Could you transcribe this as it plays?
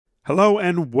Hello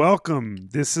and welcome.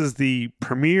 This is the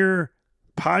premiere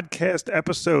podcast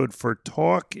episode for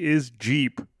Talk is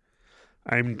Jeep.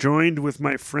 I'm joined with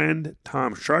my friend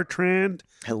Tom Chartrand.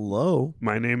 Hello.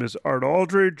 My name is Art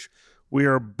Aldridge. We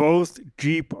are both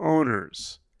Jeep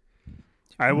owners.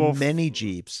 Many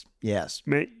Jeeps. Yes.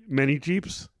 Many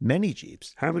Jeeps? Many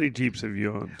Jeeps. How many Jeeps have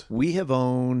you owned? We have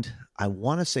owned, I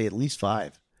want to say at least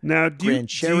 5. Now, Grand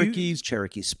Cherokees,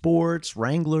 Cherokee Sports,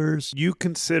 Wranglers. You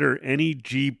consider any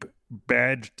Jeep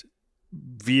badged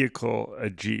vehicle a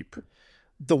Jeep?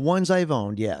 The ones I've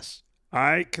owned, yes.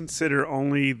 I consider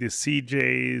only the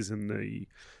CJs and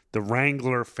the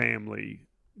Wrangler family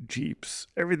Jeeps.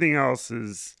 Everything else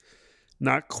is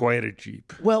not quite a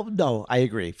Jeep. Well, no, I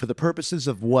agree. For the purposes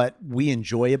of what we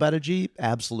enjoy about a Jeep,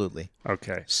 absolutely.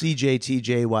 Okay. CJ,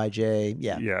 TJ, YJ,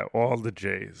 yeah. Yeah, all the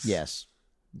J's. Yes.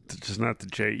 Just not the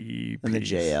JE. And the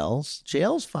JLs.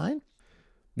 JL's fine.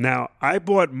 Now, I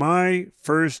bought my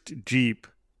first Jeep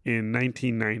in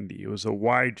 1990. It was a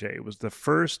YJ. It was the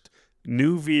first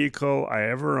new vehicle I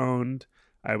ever owned.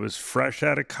 I was fresh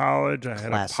out of college. I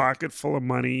had a pocket full of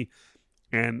money.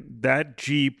 And that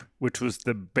Jeep, which was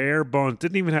the bare bones,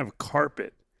 didn't even have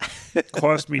carpet,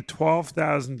 cost me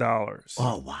 $12,000.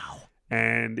 Oh, wow.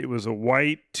 And it was a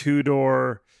white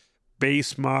two-door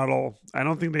base model. I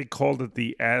don't think they called it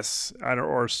the S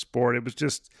or Sport. It was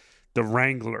just the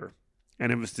Wrangler.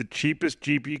 And it was the cheapest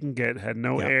Jeep you can get. Had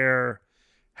no air,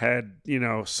 had,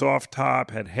 soft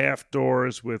top, had half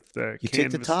doors with you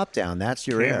take the top down. That's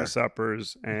your canvas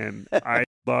uppers. And I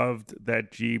loved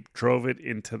that Jeep, drove it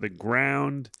into the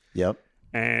ground. Yep.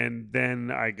 And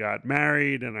then I got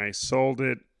married and I sold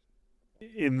it.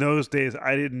 In those days,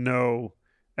 I didn't know,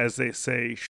 as they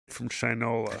say, from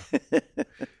Shinola.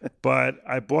 But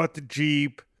I bought the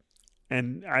Jeep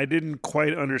and I didn't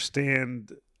quite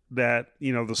understand that,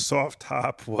 the soft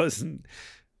top wasn't,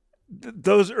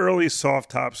 those early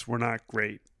soft tops were not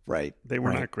great. Right. They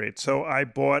were not great. So I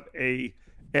bought a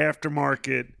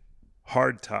aftermarket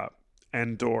hardtop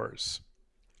and doors.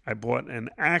 I bought an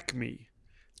Acme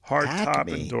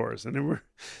hardtop and doors. And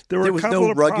there were a couple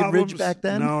no of rugged problems. ridge back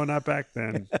then? No, not back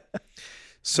then.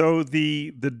 So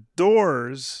the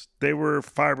doors, they were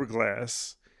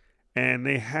fiberglass, and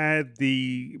they had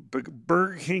the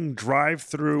Burger King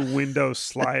drive-through window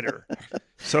slider.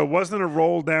 So it wasn't a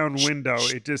roll-down window.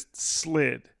 It just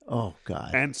slid. Oh,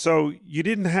 God. And so you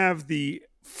didn't have the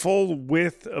full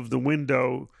width of the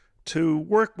window to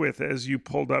work with as you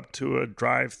pulled up to a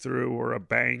drive-through or a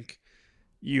bank.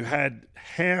 You had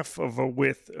half of a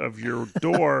width of your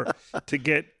door to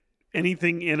get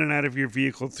anything in and out of your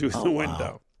vehicle through the window.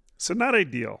 Wow. So not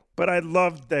ideal, but I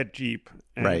loved that Jeep.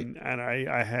 And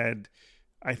I had,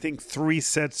 I think, 3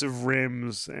 sets of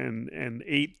rims and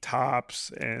 8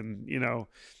 tops and,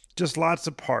 just lots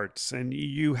of parts. And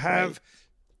you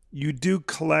do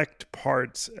collect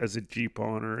parts as a Jeep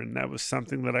owner. And that was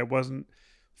something that I wasn't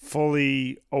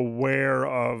fully aware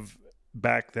of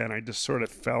back then. I just sort of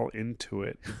fell into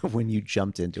it. When you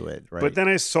jumped into it, right? But then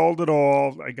I sold it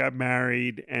all. I got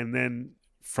married. And then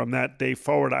from that day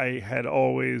forward, I had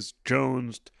always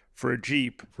jonesed for a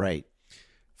Jeep. Right.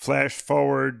 Flash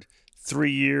forward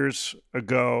 3 years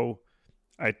ago,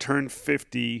 I turned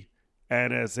 50.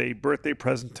 And as a birthday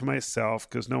present to myself,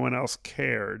 because no one else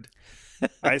cared,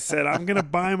 I said, I'm going to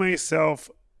buy myself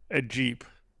a Jeep.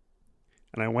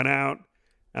 And I went out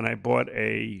and I bought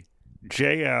a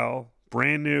JL,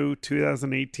 brand new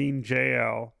 2018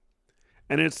 JL.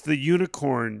 And it's the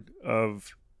unicorn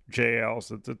of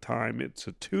JLs at the time. It's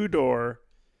a 2-door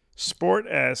Sport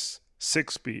S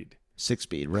 6-speed.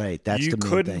 6-speed, right. That's the main thing.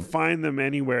 You couldn't find them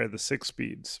anywhere, the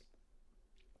 6-speeds.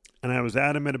 And I was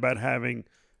adamant about having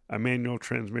a manual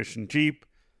transmission Jeep.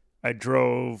 I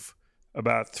drove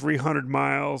about 300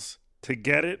 miles to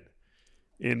get it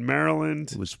in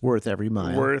Maryland. It was worth every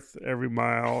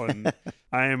mile. And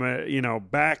I am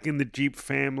back in the Jeep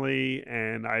family,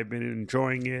 and I've been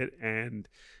enjoying it and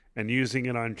using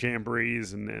it on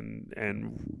jamborees,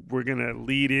 and we're going to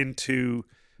lead into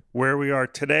where we are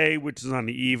today, which is on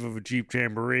the eve of a Jeep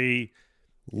Jamboree.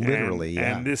 Literally,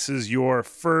 And this is your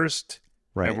first,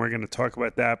 right? And we're going to talk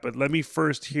about that. But let me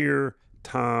first hear,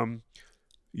 Tom,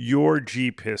 your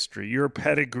Jeep history, your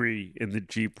pedigree in the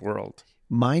Jeep world.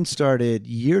 Mine started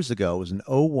years ago. It was an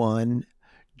 01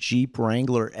 Jeep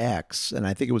Wrangler X, and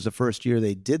I think it was the first year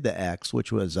they did the X,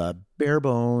 which was a bare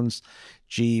bones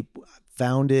Jeep.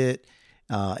 Found it.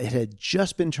 It had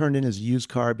just been turned in as a used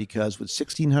car because with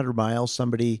 1,600 miles,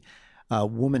 a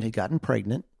woman had gotten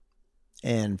pregnant,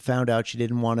 and found out she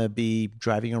didn't want to be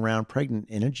driving around pregnant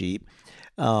in a Jeep.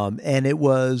 And it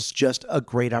was just a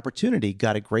great opportunity.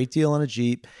 Got a great deal on a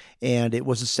Jeep, and it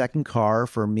was a second car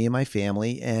for me and my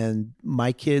family. And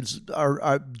my kids,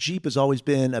 our Jeep has always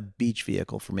been a beach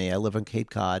vehicle for me. I live on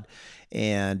Cape Cod,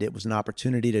 and it was an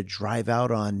opportunity to drive out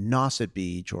on Nauset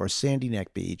Beach or Sandy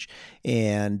Neck Beach.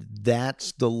 And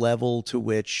that's the level to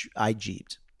which I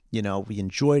Jeeped. You know, we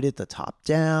enjoyed it, the top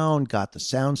down, got the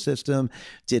sound system,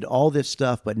 did all this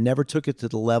stuff, but never took it to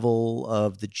the level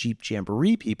of the Jeep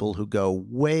Jamboree people who go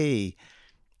way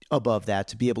above that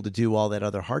to be able to do all that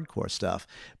other hardcore stuff.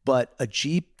 But a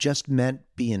Jeep just meant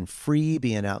being free,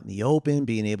 being out in the open,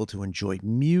 being able to enjoy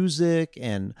music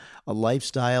and a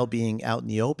lifestyle being out in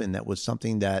the open. That was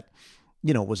something that,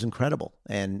 you know, was incredible.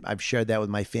 And I've shared that with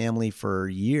my family for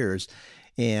years.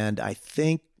 And I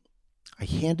think I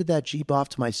handed that Jeep off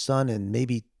to my son in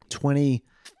maybe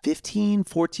 2015,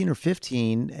 14 or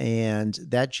 15. And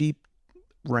that Jeep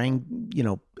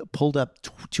pulled up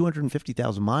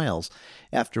 250,000 miles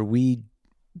after we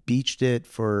beached it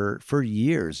for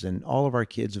years. And all of our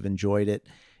kids have enjoyed it.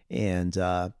 And,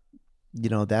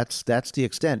 that's the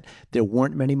extent. There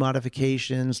weren't many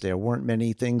modifications. There weren't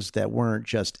many things that weren't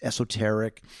just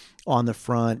esoteric on the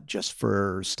front just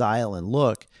for style and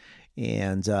look.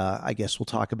 And I guess we'll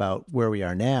talk about where we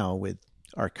are now with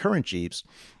our current Jeeps.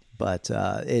 But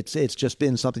it's just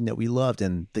been something that we loved.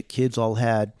 And the kids all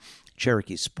had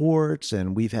Cherokee Sports,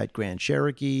 and we've had Grand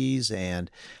Cherokees.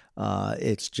 And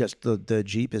it's just the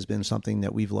Jeep has been something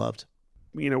that we've loved.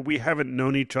 You know, we haven't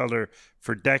known each other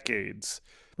for decades.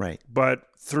 Right. But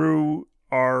through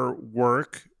our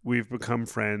work, we've become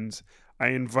friends. I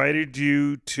invited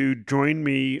you to join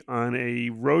me on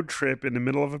a road trip in the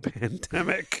middle of a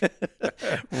pandemic.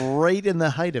 Right in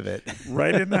the height of it.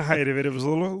 Right in the height of it. It was a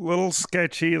little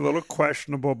sketchy, a little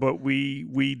questionable, but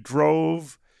we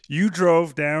drove. You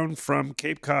drove down from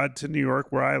Cape Cod to New York,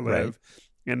 where I live.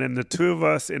 Right. And then the two of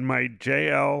us in my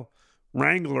JL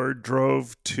Wrangler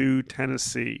drove to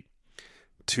Tennessee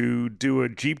to do a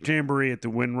Jeep Jamboree at the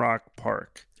Windrock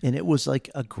Park. And it was like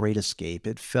a great escape.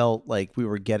 It felt like we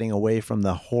were getting away from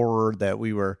the horror that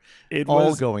we were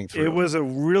going through. It was a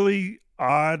really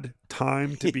odd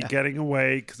time to be getting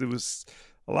away because it was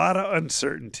a lot of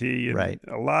uncertainty and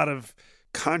a lot of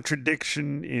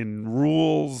contradiction in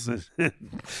rules. And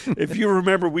if you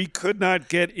remember, we could not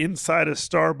get inside a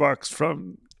Starbucks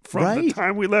from the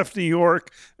time we left New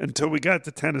York until we got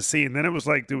to Tennessee. And then it was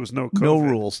like there was no COVID. No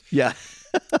rules. Yeah.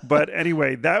 But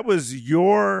anyway, that was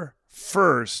your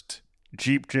first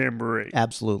Jeep Jamboree.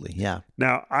 Absolutely, yeah.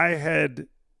 Now, I had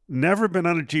never been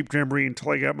on a Jeep Jamboree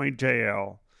until I got my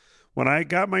JL. When I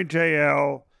got my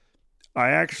JL, I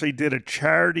actually did a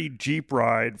charity Jeep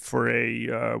ride for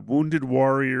a Wounded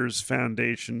Warriors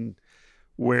Foundation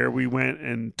where we went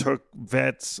and took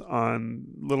vets on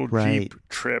little Jeep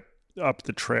trip up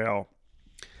the trail.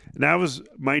 And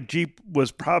my Jeep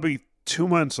was probably 2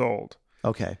 months old.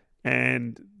 Okay.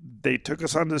 And they took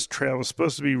us on this trail. It was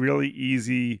supposed to be really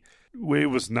easy. It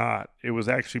was not. It was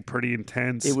actually pretty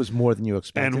intense. It was more than you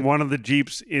expected. And one of the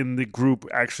Jeeps in the group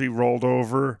actually rolled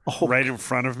over right in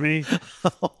front of me.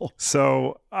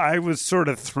 So I was sort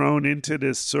of thrown into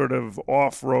this sort of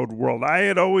off-road world. I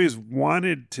had always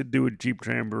wanted to do a Jeep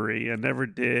Jamboree. I never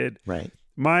did. Right.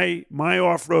 My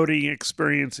off-roading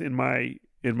experience in my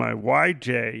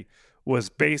YJ was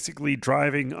basically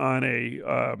driving on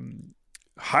a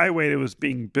highway that was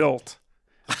being built,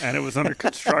 and it was under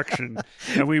construction.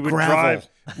 And we would drive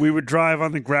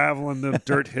on the gravel and the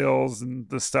dirt hills and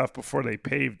the stuff before they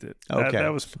paved it.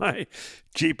 That was my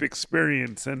Jeep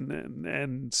experience,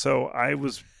 and so I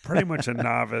was pretty much a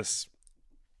novice.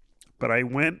 But I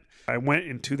went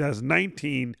in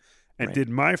 2019 and did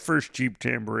my first Jeep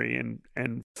Jamboree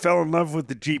and fell in love with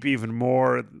the Jeep even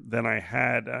more than I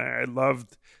had. I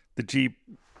loved the Jeep,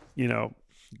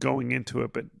 going into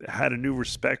it, but had a new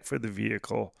respect for the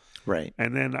vehicle. Right.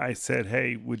 And then I said,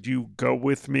 hey, would you go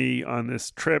with me on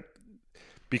this trip?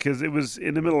 Because it was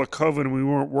in the middle of COVID and we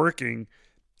weren't working.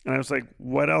 And I was like,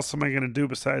 what else am I going to do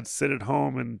besides sit at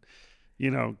home and,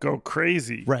 go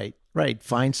crazy? Right.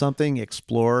 Find something,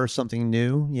 explore something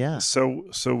new. Yeah. So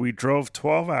we drove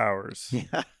 12 hours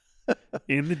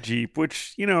in the Jeep,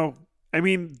 which, the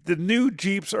new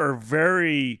Jeeps are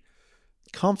very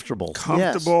comfortable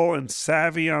yes. And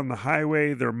savvy on the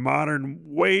highway. They're modern,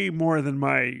 way more than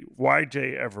my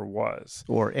YJ ever was,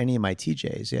 or any of my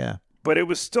TJs. Yeah, but it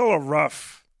was still a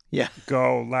rough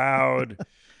go, loud.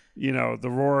 the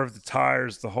roar of the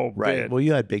tires, the whole Right. bit. Well,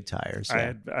 you had big tires.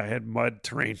 Yeah. I had mud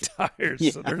terrain tires,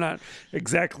 Yeah. so they're not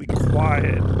exactly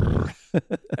quiet.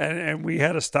 and we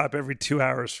had to stop every 2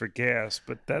 hours for gas,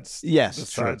 but that's Yes,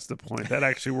 besides the point. That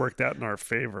actually worked out in our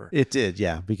favor. It did.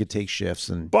 Yeah. We could take shifts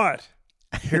and. But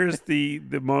here's the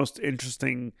most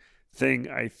interesting thing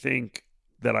I think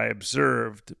that I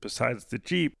observed besides the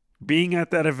Jeep. Being at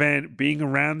that event, being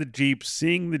around the Jeeps,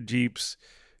 seeing the Jeeps,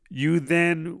 you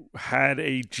then had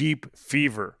a Jeep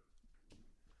fever.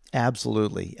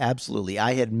 Absolutely. Absolutely.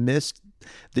 I had missed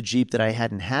the Jeep that I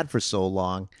hadn't had for so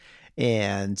long.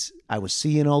 And I was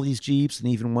seeing all these Jeeps and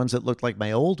even ones that looked like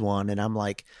my old one. And I'm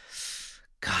like,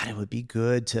 God, it would be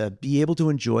good to be able to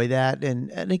enjoy that.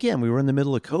 And again, we were in the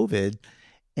middle of COVID.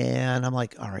 And I'm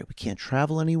like, all right, we can't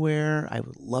travel anywhere. I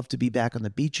would love to be back on the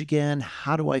beach again.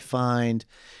 How do I find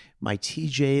my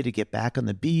TJ to get back on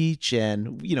the beach?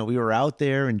 And, we were out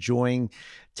there enjoying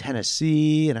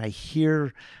Tennessee. And I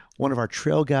hear one of our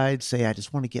trail guides say, I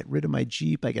just want to get rid of my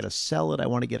Jeep. I got to sell it. I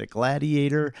want to get a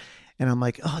Gladiator. And I'm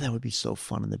like, oh, that would be so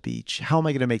fun on the beach. How am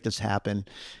I going to make this happen?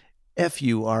 F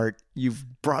you, Art. You've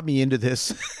brought me into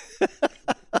this.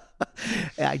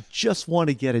 I just want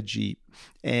to get a Jeep.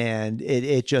 And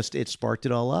it sparked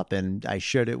it all up. And I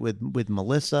shared it with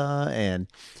Melissa and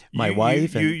my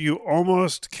wife. You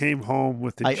almost came home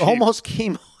with the Jeep. I almost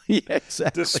came home. Yeah,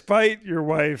 exactly. Despite your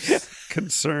wife's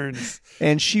concerns.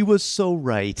 And she was so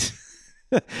right.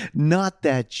 Not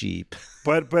that Jeep.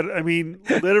 But I mean,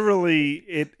 literally,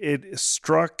 it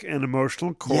struck an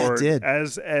emotional chord. Yeah, it did.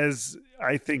 As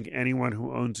I think anyone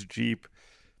who owns a Jeep,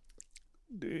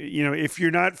 if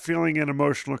you're not feeling an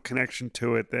emotional connection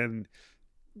to it, then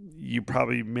you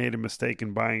probably made a mistake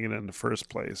in buying it in the first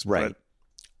place. Right.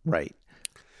 Right.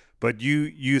 But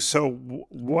so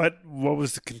what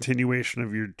was the continuation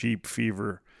of your Jeep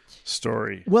fever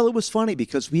story? Well, it was funny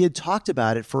because we had talked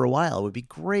about it for a while. It would be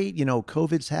great.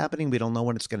 COVID's happening. We don't know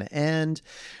when it's going to end.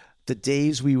 The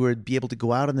days we would be able to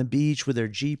go out on the beach with our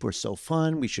Jeep were so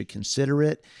fun. We should consider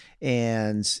it.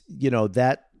 And,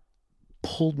 that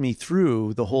pulled me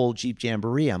through the whole Jeep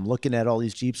Jamboree. I'm looking at all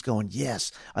these Jeeps going,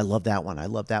 yes, I love that one. I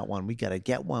love that one. We got to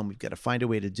get one. We've got to find a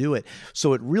way to do it.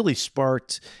 So it really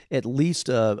sparked at least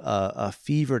a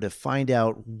fever to find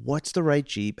out what's the right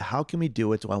Jeep. How can we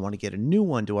do it? Do I want to get a new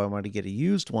one? Do I want to get a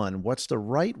used one? What's the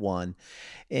right one?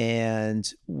 And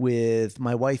with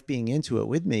my wife being into it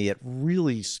with me, it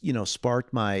really,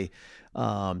 sparked my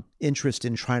interest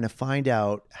in trying to find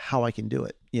out how I can do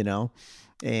it,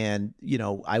 And,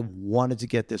 I wanted to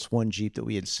get this one Jeep that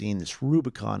we had seen, this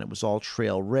Rubicon. It was all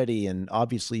trail ready. And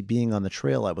obviously being on the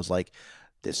trail, I was like,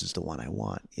 this is the one I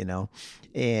want,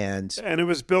 And it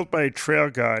was built by a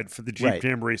trail guide for the Jeep Right.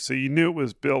 Jamboree. So you knew it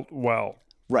was built well.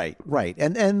 Right.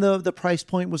 And the price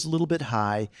point was a little bit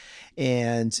high.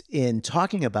 And in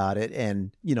talking about it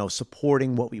and,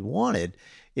 supporting what we wanted,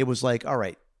 it was like, all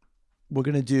right, we're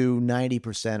going to do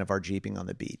 90% of our Jeeping on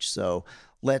the beach. So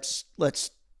let's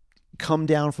come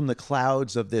down from the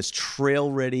clouds of this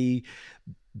trail ready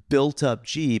built up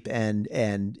Jeep and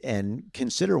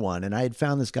consider one. And I had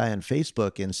found this guy on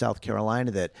Facebook in South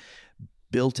Carolina that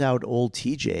built out old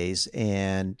TJs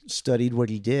and studied what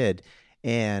he did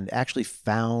and actually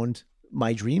found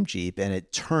my dream Jeep. And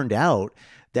it turned out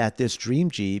that this dream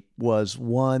Jeep was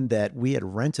one that we had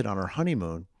rented on our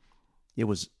honeymoon. It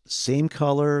was same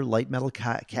color, light metal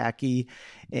khaki,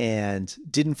 and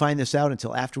didn't find this out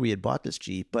until after we had bought this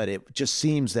Jeep. But it just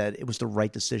seems that it was the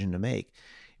right decision to make.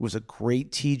 It was a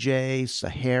great TJ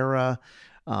Sahara.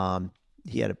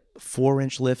 He had a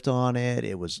 4-inch lift on it.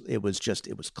 It was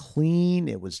clean.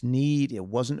 It was neat. It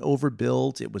wasn't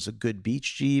overbuilt. It was a good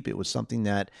beach Jeep. It was something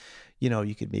that,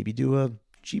 you could maybe do a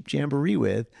Jeep Jamboree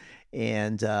with.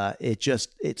 And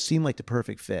it seemed like the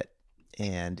perfect fit.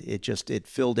 And it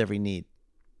filled every need.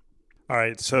 All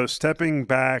right. So stepping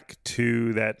back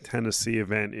to that Tennessee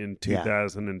event in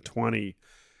 2020,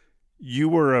 you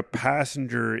were a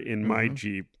passenger in my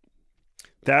Jeep.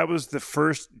 That was the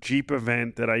first Jeep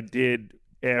event that I did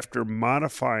after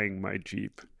modifying my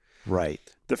Jeep. Right.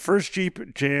 The first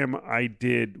Jeep Jam I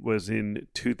did was in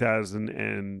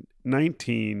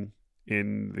 2019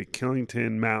 in the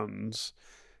Killington Mountains,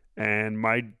 and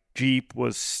my Jeep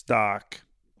was stock.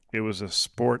 It was a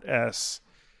Sport S.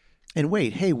 And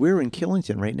wait, hey, we're in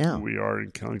Killington right now. We are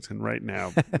in Killington right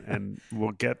now, and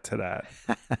we'll get to that.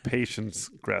 Patience,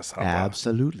 Grasshopper.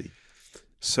 Absolutely.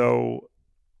 So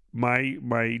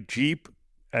my Jeep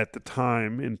at the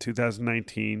time in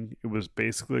 2019, it was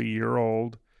basically a year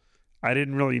old. I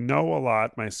didn't really know a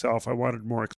lot myself. I wanted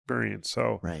more experience.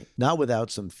 So right. Not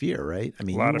without some fear, right? I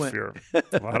mean, a lot of fear.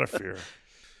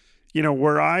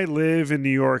 Where I live in New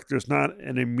York, there's not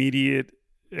an immediate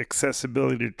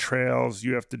accessibility to trails.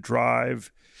 You have to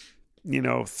drive,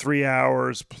 3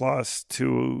 hours plus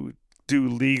to do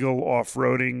legal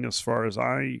off-roading as far as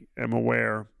I am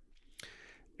aware.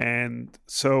 And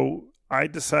so I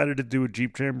decided to do a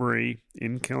Jeep Jamboree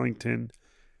in Killington.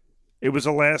 It was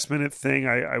a last-minute thing.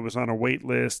 I was on a wait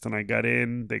list, and I got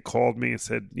in. They called me and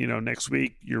said, next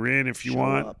week you're in if you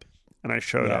want. Up. And I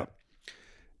showed up.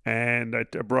 And I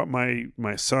brought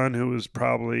my son, who was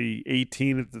probably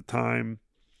 18 at the time.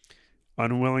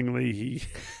 Unwillingly,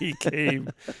 he came.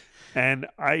 And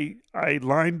I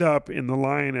lined up in the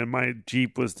line, and my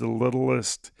Jeep was the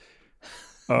littlest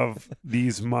of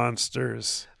these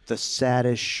monsters. The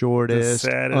saddest, shortest,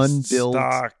 unbuilt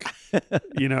stock,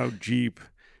 unbuilt. Jeep.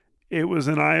 It was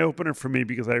an eye-opener for me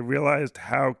because I realized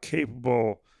how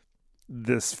capable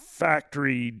this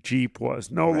factory Jeep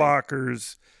was. No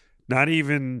lockers, not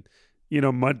even,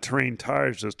 mud terrain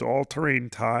tires, just all-terrain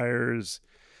tires.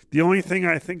 The only thing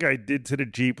I think I did to the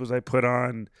Jeep was I put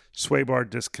on sway bar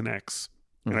disconnects.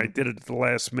 And I did it at the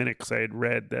last minute because I had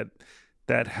read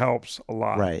that helps a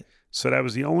lot. Right. So that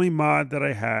was the only mod that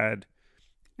I had.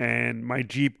 And my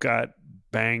Jeep got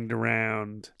banged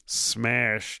around,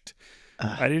 smashed.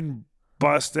 I didn't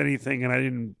bust anything, and I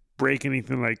didn't break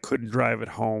anything that I couldn't drive at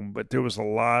home, but there was a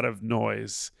lot of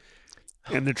noise.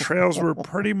 And the trails were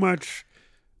pretty much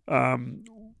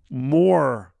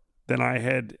more than I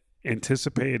had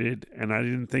anticipated, and I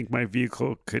didn't think my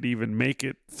vehicle could even make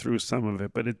it through some of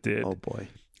it, but it did. Oh, boy.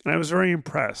 And I was very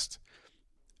impressed.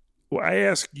 Well, I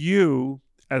ask you,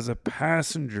 as a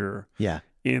passenger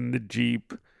in the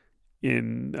Jeep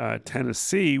in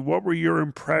Tennessee, what were your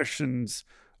impressions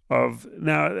of...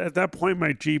 Now, at that point,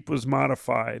 my Jeep was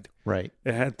modified. Right.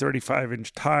 It had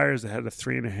 35-inch tires. It had a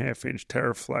 3.5-inch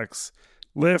TerraFlex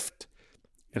lift.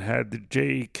 It had the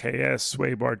JKS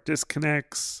sway bar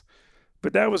disconnects.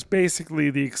 But that was basically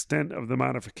the extent of the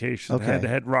modification. Okay. It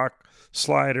had rock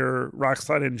slide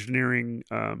engineering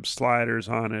sliders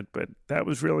on it, but that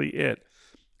was really it.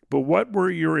 But what were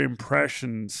your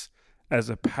impressions as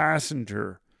a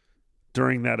passenger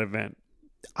during that event?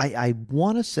 I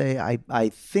want to say I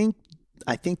think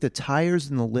the tires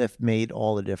and the lift made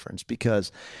all the difference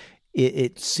because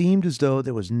it seemed as though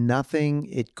there was nothing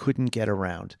it couldn't get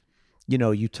around.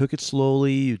 You took it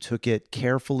slowly, you took it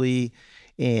carefully,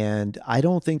 and I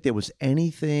don't think there was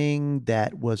anything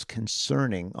that was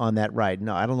concerning on that ride.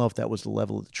 No, I don't know if that was the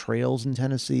level of the trails in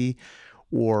Tennessee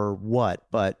or what,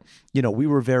 but we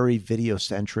were very video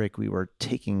centric. We were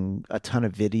taking a ton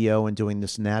of video and doing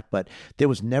this and that, but there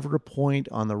was never a point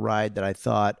on the ride that I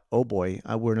thought, oh boy,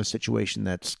 we're in a situation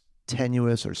that's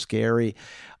tenuous or scary.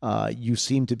 You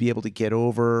seem to be able to get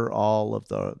over all of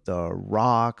the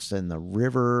rocks and the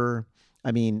river.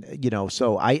 I mean,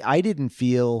 so I didn't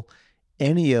feel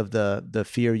any of the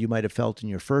fear you might have felt in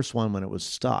your first one when it was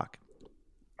stock.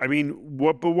 I mean,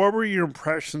 what were your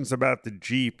impressions about the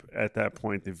Jeep at that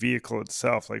point, the vehicle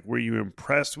itself? Like, were you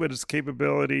impressed with its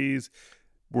capabilities?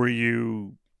 Were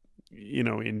you,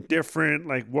 indifferent?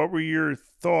 Like, what were your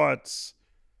thoughts?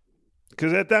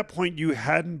 Because at that point, you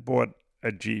hadn't bought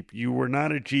a Jeep. You were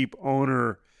not a Jeep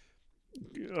owner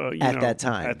at that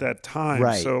time.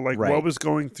 Right. So, what was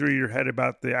going through your head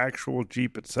about the actual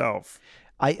Jeep itself?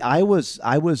 I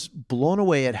was blown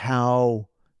away at how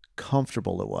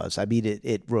comfortable it was. I mean,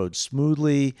 it rode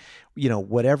smoothly.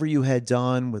 Whatever you had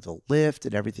done with a lift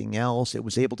and everything else, it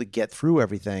was able to get through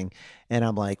everything. And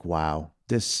I'm like, wow,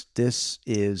 this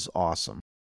is awesome.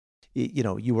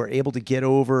 You were able to get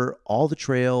over all the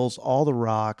trails, all the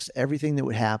rocks, everything that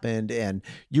would happen. And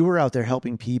you were out there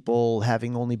helping people,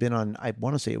 having only been on, I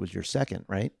want to say it was your second,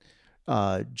 right?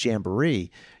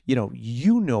 Jamboree.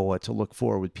 You know what to look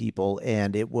for with people.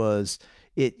 And it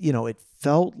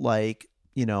felt like,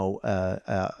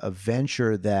 a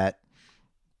venture that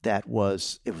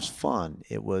was fun.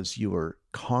 It was, you were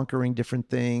conquering different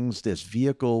things. This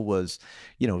vehicle was,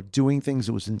 doing things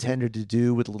it was intended to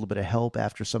do with a little bit of help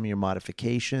after some of your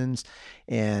modifications.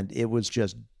 And it was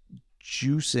just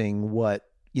juicing what,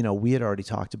 we had already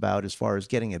talked about as far as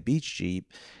getting a beach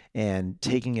Jeep and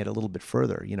taking it a little bit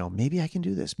further. Maybe I can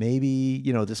do this. Maybe,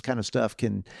 this kind of stuff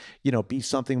can, be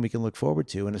something we can look forward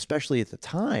to. And especially at the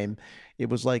time, it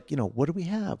was like, what do we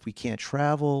have? We can't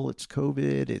travel. It's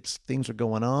COVID. Things are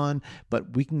going on,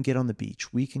 but we can get on the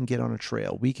beach. We can get on a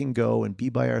trail. We can go and be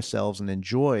by ourselves and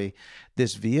enjoy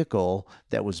this vehicle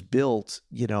that was built,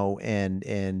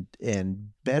 and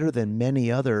better than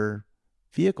many other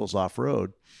vehicles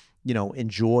off-road,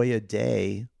 enjoy a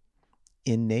day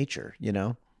in nature,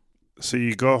 So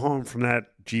you go home from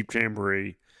that Jeep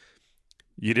Jamboree.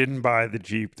 You didn't buy the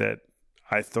Jeep that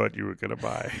I thought you were going to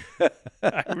buy.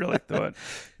 I really thought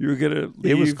you were going to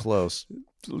leave. It was close.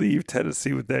 leave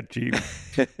Tennessee with that Jeep,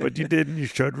 but you didn't. You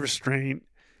showed restraint.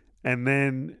 And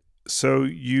then, so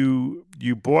you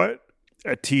bought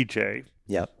a TJ.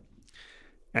 Yep.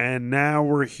 And now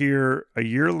we're here a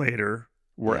year later.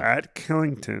 We're at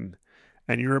Killington,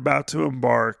 and you're about to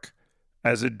embark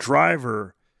as a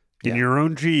driver in your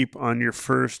own Jeep on your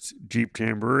first Jeep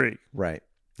Jamboree. Right.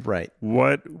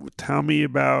 Tell me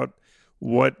about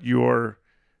what you're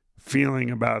feeling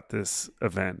about this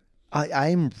event.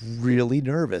 I'm really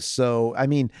nervous. So, I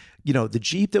mean, the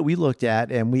Jeep that we looked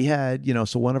at, and we had,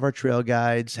 so one of our trail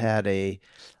guides had I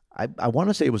want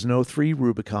to say it was an 03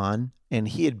 Rubicon, and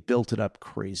he had built it up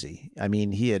crazy. I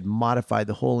mean, he had modified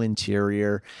the whole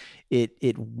interior.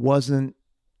 It wasn't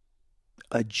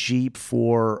a Jeep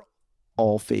for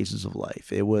all phases of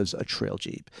life. It was a trail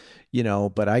Jeep,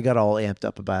 but I got all amped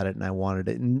up about it and I wanted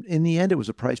it. And in the end, it was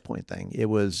a price point thing. It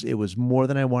was more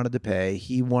than I wanted to pay.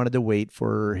 He wanted to wait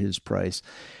for his price.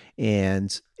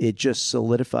 And it just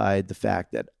solidified the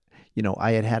fact that,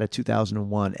 I had a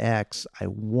 2001 X. I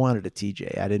wanted a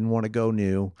TJ. I didn't want to go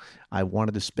new. I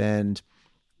wanted to spend,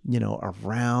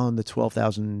 around the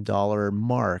 $12,000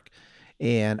 mark.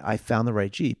 And I found the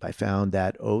right Jeep. I found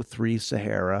that 03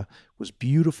 Sahara was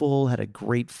beautiful, had a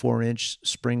great 4-inch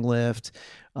spring lift,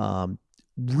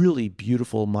 really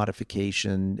beautiful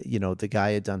modification. The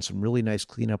guy had done some really nice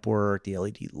cleanup work, the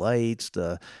LED lights,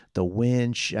 the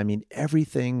winch. I mean,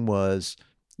 everything was,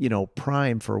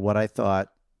 prime for what I thought,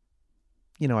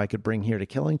 I could bring here to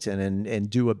Killington and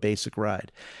do a basic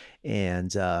ride.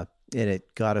 And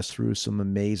it got us through some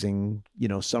amazing,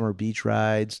 summer beach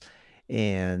rides.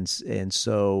 And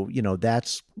so,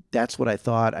 that's what I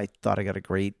thought. I thought I got a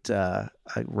great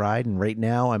ride. And right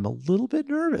now I'm a little bit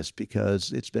nervous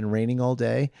because it's been raining all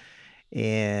day.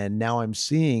 And now I'm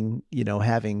seeing,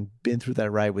 having been through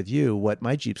that ride with you, what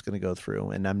my Jeep's going to go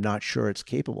through. And I'm not sure it's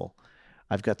capable.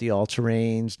 I've got the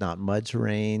all-terrains, not mud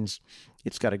terrains.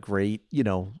 It's got a great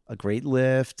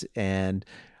lift. And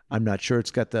I'm not sure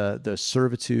it's got the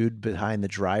servitude behind the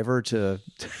driver to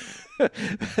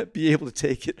be able to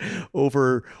take it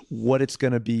over what it's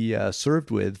going to be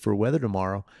served with for weather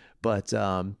tomorrow. But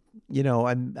I'm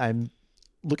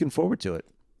looking forward to it.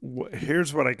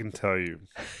 Here's what I can tell you,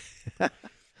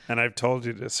 and I've told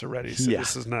you this already, so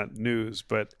this is not news.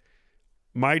 But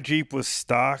my Jeep was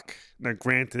stock. Now,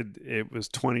 granted, it was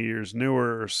 20 years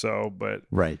newer or so, but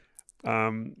right.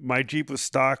 My Jeep was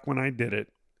stock when I did it.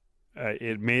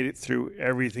 It made it through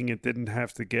everything. It didn't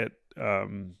have to get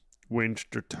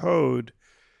winched or towed.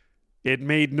 It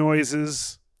made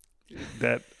noises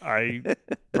that I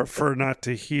prefer not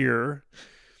to hear.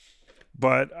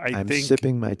 But I'm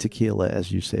sipping my tequila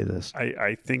as you say this.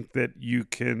 I think that you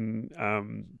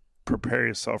can prepare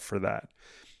yourself for that.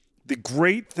 The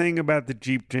great thing about the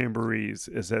Jeep Jamborees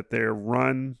is that they're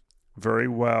run very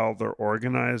well. They're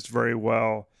organized very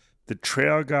well. The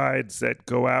trail guides that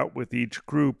go out with each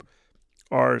group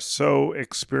are so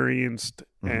experienced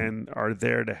and are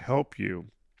there to help you.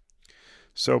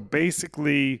 So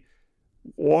basically,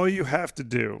 all you have to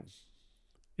do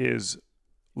is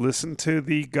listen to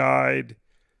the guide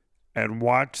and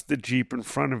watch the Jeep in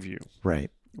front of you.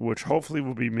 Right. Which hopefully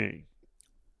will be me.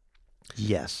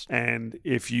 Yes. And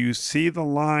if you see the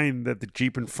line that the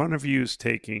Jeep in front of you is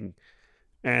taking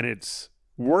and it's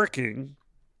working,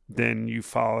 then you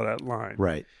follow that line.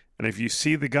 Right. And if you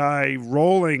see the guy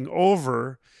rolling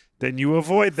over, then you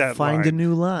avoid that line. Find a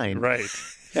new line. Right.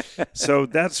 So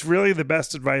that's really the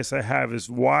best advice I have is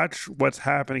watch what's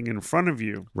happening in front of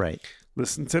you. Right.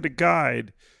 Listen to the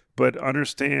guide, but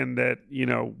understand that,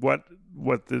 what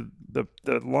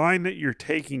the line that you're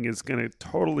taking is going to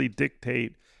totally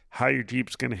dictate how your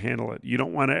Jeep's going to handle it. You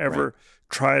don't want to ever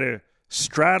try to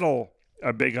straddle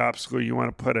a big obstacle. You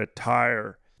want to put a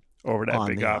tire over that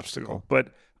big obstacle. But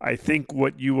I think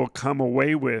what you will come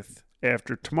away with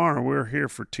after tomorrow, we're here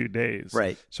for 2 days.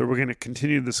 Right. So we're going to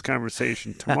continue this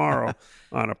conversation tomorrow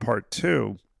on a part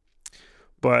 2.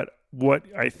 But what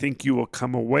I think you will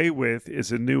come away with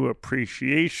is a new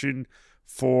appreciation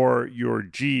for your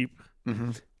Jeep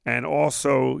and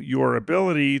also your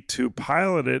ability to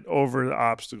pilot it over the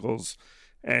obstacles.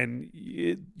 And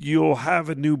you'll have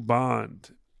a new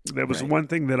bond. That was one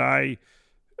thing that I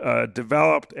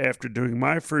developed after doing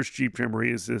my first Jeep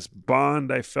Jamboree is this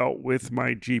bond I felt with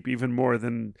my Jeep, even more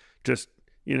than just,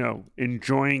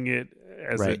 enjoying it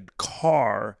as a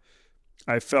car.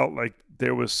 I felt like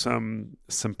there was some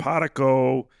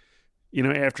simpatico,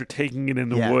 after taking it in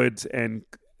the woods and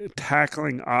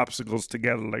tackling obstacles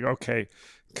together. Like, okay,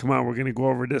 come on, we're going to go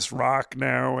over this rock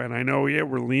now. And I know,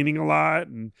 we're leaning a lot.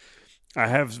 And I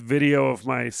have video of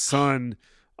my son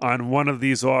on one of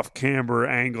these off-camber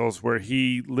angles where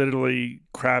he literally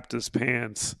crapped his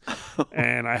pants,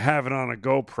 and I have it on a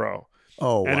GoPro.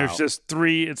 Oh, and wow. There's just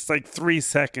it's like 3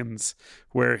 seconds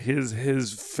where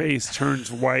his face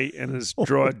turns white and his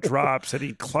jaw drops and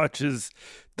he clutches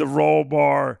the roll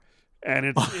bar, and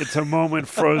it's a moment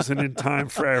frozen in time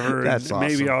forever. That's and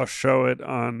maybe awesome. I'll show it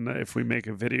on if we make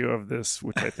a video of this,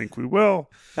 which I think we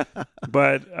will.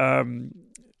 But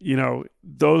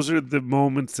those are the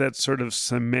moments that sort of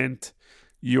cement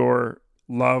your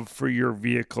love for your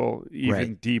vehicle even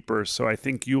Right. deeper. So I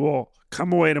think you will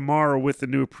come away tomorrow with a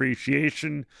new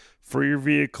appreciation for your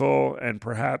vehicle and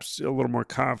perhaps a little more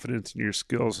confidence in your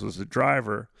skills as a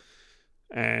driver.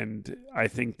 And I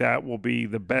think that will be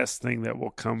the best thing that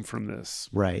will come from this.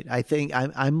 Right. I think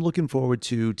I'm looking forward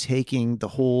to taking the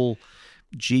whole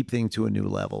Jeep thing to a new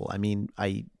level. I mean,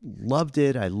 I loved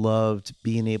it. I loved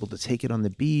being able to take it on the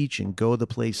beach and go the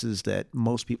places that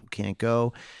most people can't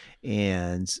go.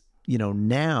 And,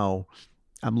 now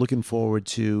I'm looking forward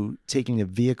to taking a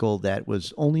vehicle that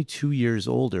was only 2 years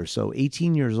older, so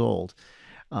 18 years old,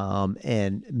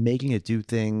 and making it do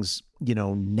things,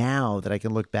 now that I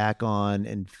can look back on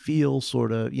and feel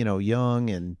sort of, young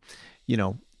and,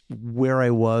 where I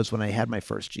was when I had my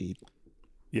first Jeep.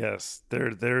 Yes,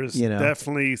 there's You know?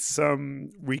 definitely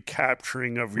some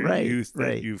recapturing of your Right, youth that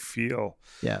right. you feel.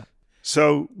 Yeah.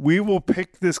 So we will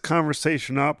pick this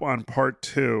conversation up on part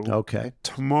 2 Okay.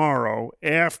 tomorrow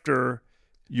after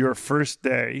your first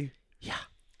day. Yeah.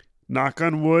 Knock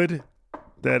on wood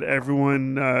that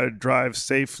everyone drives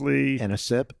safely And a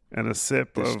sip. and a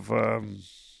sip This- of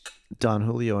Don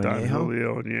Julio Don Añejo.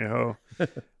 Julio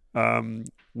Añejo.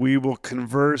 We will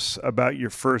converse about your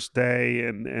first day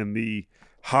and the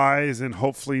highs and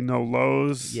hopefully no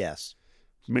lows. Yes.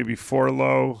 Maybe 4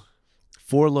 low.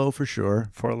 4 low for sure.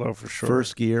 4 low for sure.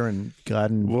 First gear and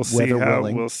God and we'll see weather how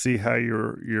willing. we'll see how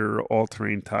your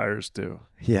all-terrain tires do.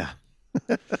 Yeah.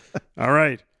 All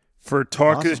right. For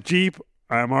Talk is Awesome. Jeep,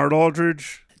 I'm Art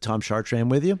Aldridge. Tom Chartrand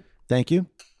with you. Thank you.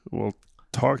 We'll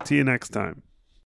talk to you next time.